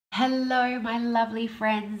Hello my lovely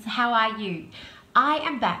friends, how are you? I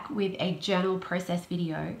am back with a journal process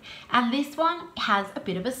video, and this one has a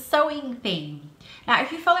bit of a sewing theme. Now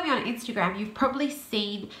if you follow me on Instagram, you've probably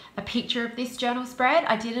seen a picture of this journal spread.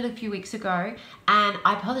 I did it a few weeks ago and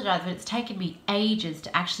I apologize, but it's taken me ages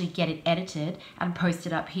to actually get it edited and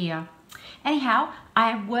posted up here. Anyhow, I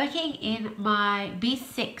am working in my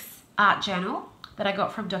B6 art journal that I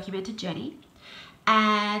got from Documented Jenny.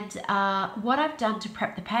 And what I've done to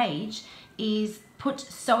prep the page is put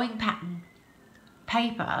sewing pattern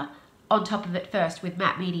paper on top of it first with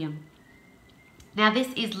matte medium. Now this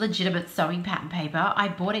is legitimate sewing pattern paper. I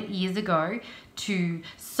bought it years ago to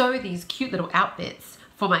sew these cute little outfits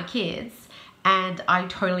for my kids, and I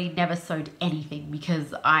totally never sewed anything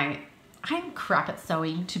because I'm crap at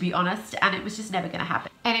sewing, to be honest, and it was just never gonna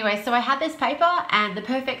happen. Anyway, so I had this paper, and the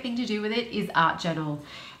perfect thing to do with it is art journal.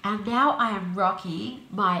 And now I am rocking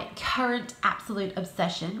my current absolute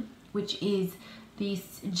obsession, which is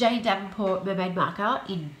this Davenport Mermaid marker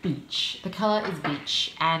in Beach. The color is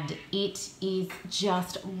Beach, and it is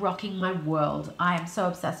just rocking my world. I am so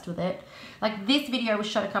obsessed with it. Like, this video was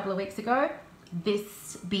shot a couple of weeks ago.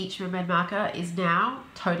 This Beach Mermaid marker is now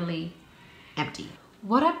totally empty.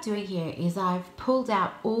 What I'm doing here is I've pulled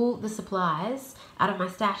out all the supplies out of my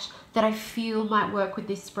stash that I feel might work with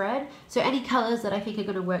this spread. So any colors that I think are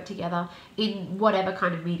going to work together in whatever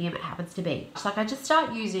kind of medium it happens to be. It's like I just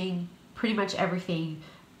start using pretty much everything.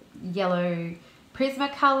 Yellow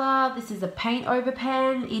Prismacolor. This is a paint over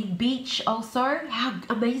pen in Beach also. How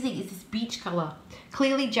amazing is this Beach color?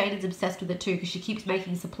 Clearly Jane is obsessed with it too because she keeps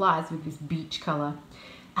making supplies with this Beach color.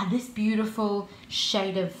 And this beautiful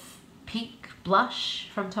shade of pink blush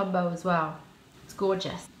from Tombow as well. It's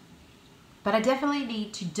gorgeous. But I definitely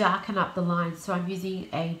need to darken up the lines, so I'm using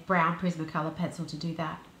a brown Prismacolor pencil to do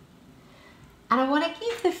that. And I want to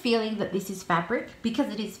give the feeling that this is fabric,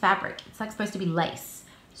 because it is fabric. It's like supposed to be lace.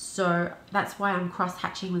 So that's why I'm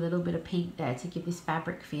cross-hatching with a little bit of pink there to give this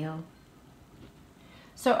fabric feel.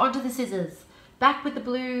 So onto the scissors. Back with the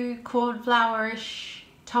blue cornflower-ish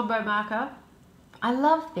Tombow marker. I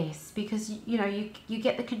love this because, you know, you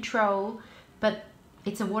get the control, but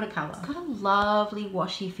it's a watercolor. It's got a lovely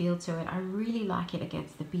washy feel to it. I really like it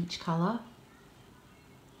against the Beach color.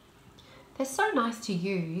 They're so nice to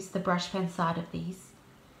use, the brush pen side of these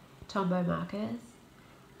Tombow markers.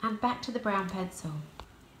 And back to the brown pencil.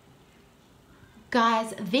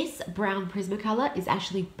 Guys, this brown Prismacolor is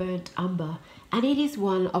actually burnt umber, and it is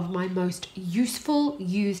one of my most useful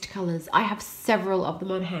used colors. I have several of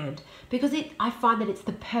them on hand because I find that it's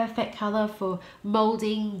the perfect color for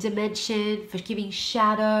molding dimension, for giving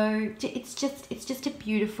shadow. It's just a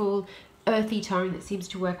beautiful earthy tone that seems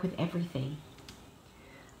to work with everything.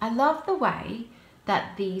 I love the way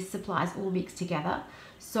that these supplies all mix together.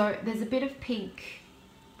 So there's a bit of pink.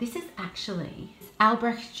 This is actually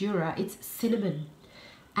Albrecht Duhrer. It's cinnamon,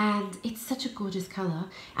 and it's such a gorgeous color.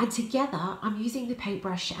 And together I'm using the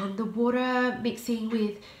paintbrush and the water mixing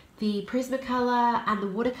with the Prismacolor and the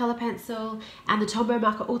watercolor pencil and the Tombow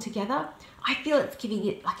marker all together. I feel it's giving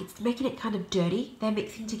it, like, it's making it kind of dirty. They're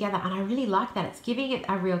mixing together, and I really like that. It's giving it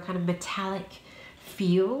a real kind of metallic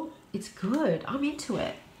feel. It's good. I'm into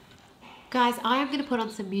it. Guys, I am going to put on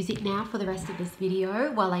some music now for the rest of this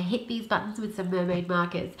video while I hit these buttons with some mermaid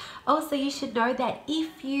markers. Also, you should know that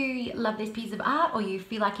if you love this piece of art or you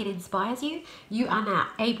feel like it inspires you, you are now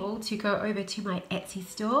able to go over to my Etsy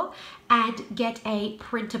store and get a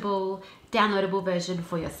printable, downloadable version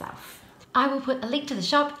for yourself. I will put a link to the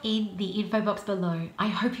shop in the info box below. I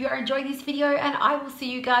hope you are enjoying this video, and I will see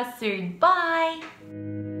you guys soon. Bye!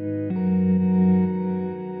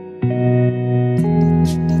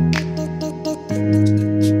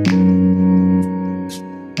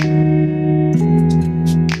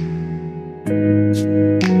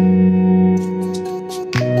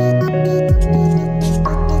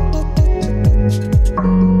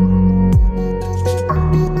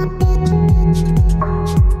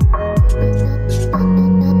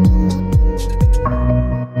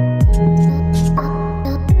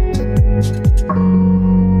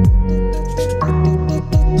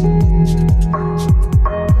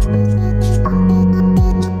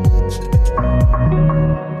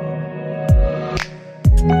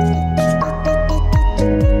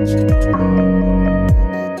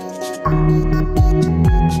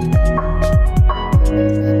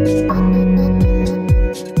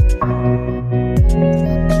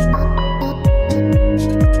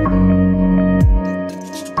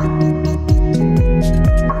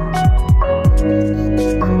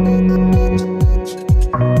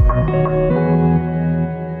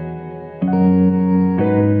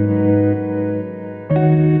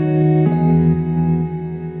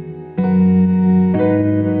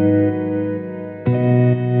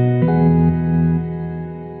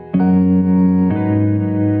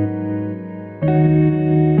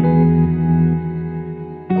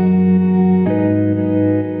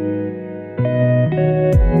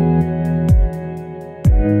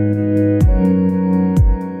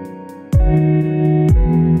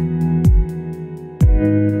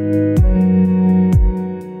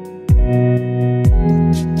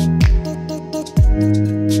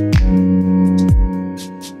 you.